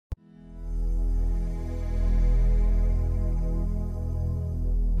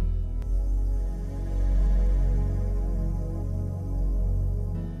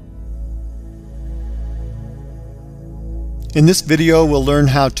In this video, we'll learn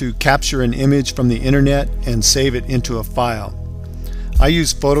how to capture an image from the internet and save it into a file. I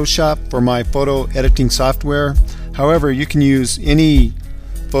use Photoshop for my photo editing software. However, you can use any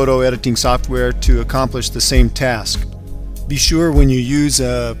photo editing software to accomplish the same task. Be sure when you use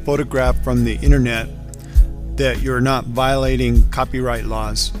a photograph from the internet that you're not violating copyright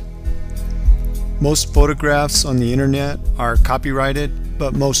laws. Most photographs on the internet are copyrighted,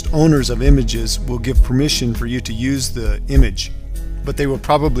 but most owners of images will give permission for you to use the image, but they will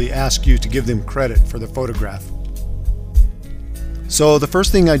probably ask you to give them credit for the photograph. So the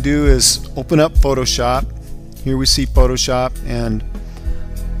first thing I do is open up Photoshop. Here we see Photoshop, and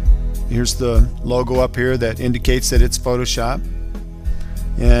here's the logo up here that indicates that it's Photoshop.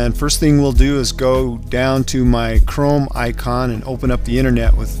 And first thing we'll do is go down to my Chrome icon and open up the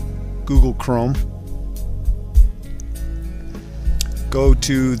internet with Google Chrome. Go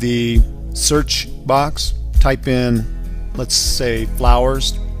to the search box, type in, let's say,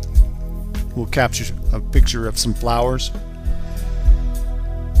 flowers. We'll capture a picture of some flowers.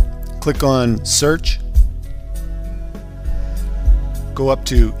 Click on search. Go up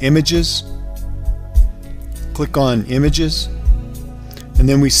to images. Click on images. And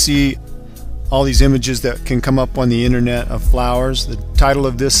then we see all these images that can come up on the internet of flowers. The title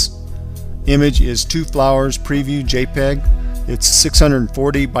of this image is Two Flowers Preview JPEG. It's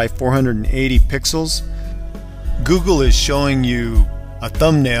 640 by 480 pixels. Google is showing you a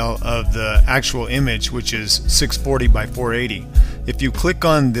thumbnail of the actual image, which is 640 by 480. If you click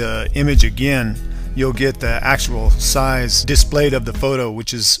on the image again, you'll get the actual size displayed of the photo,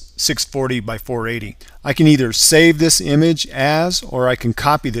 which is 640 by 480. I can either save this image as, or I can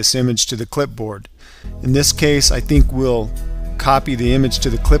copy this image to the clipboard. In this case, I think we'll copy the image to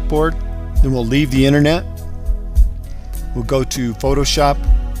the clipboard. Then we'll leave the internet. We'll go to Photoshop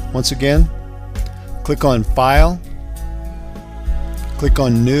once again, click on File, click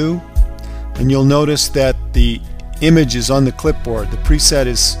on New, and you'll notice that the image is on the clipboard. The preset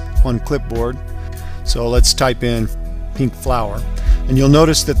is on clipboard. So let's type in pink flower, and you'll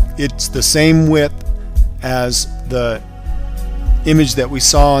notice that it's the same width as the image that we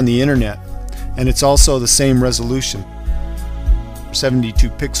saw on the internet, and it's also the same resolution, 72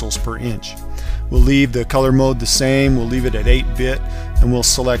 pixels per inch. We'll leave the color mode the same. We'll leave it at 8-bit, and we'll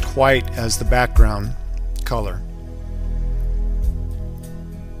select white as the background color.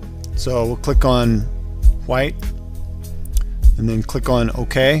 So we'll click on white and then click on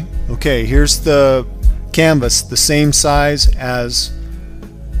OK. Okay, here's the canvas, the same size as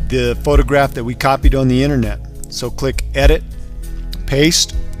the photograph that we copied on the internet. So click Edit,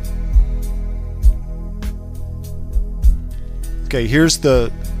 Paste. Okay, here's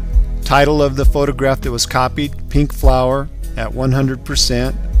the title of the photograph that was copied, Pink Flower at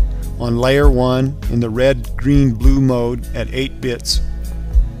 100% on layer 1 in the red, green, blue mode at 8 bits.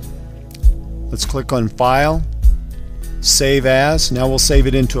 Let's click on File, Save As. Now we'll save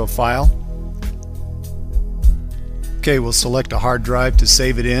it into a file. Okay, we'll select a hard drive to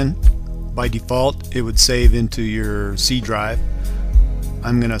save it in. By default, it would save into your C drive.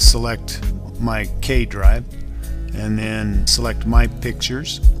 I'm going to select my K drive and then select My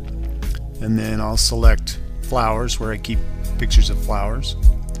Pictures. And then I'll select flowers, where I keep pictures of flowers,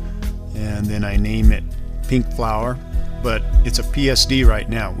 and then I name it Pink Flower, but it's a PSD right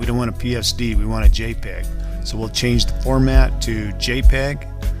now. We don't want a PSD, we want a JPEG. So we'll change the format to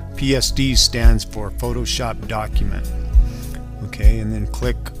JPEG. PSD stands for Photoshop Document. Okay, and then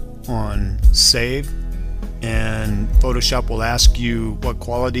click on Save, and Photoshop will ask you what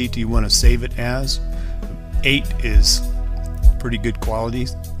quality do you want to save it as. 8 is pretty good quality.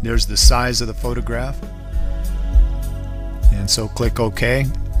 There's the size of the photograph, and so click OK.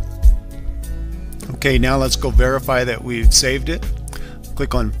 Okay, now let's go verify that we've saved it.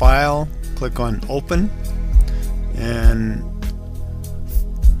 Click on File, click on Open, and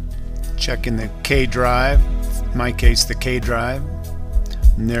check in the K drive. In my case, the K drive,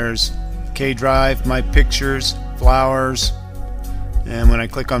 and there's K drive, My Pictures, Flowers, and when I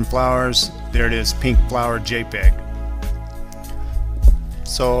click on Flowers, there it is, Pink Flower JPEG.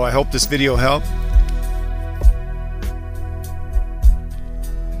 So I hope this video helped.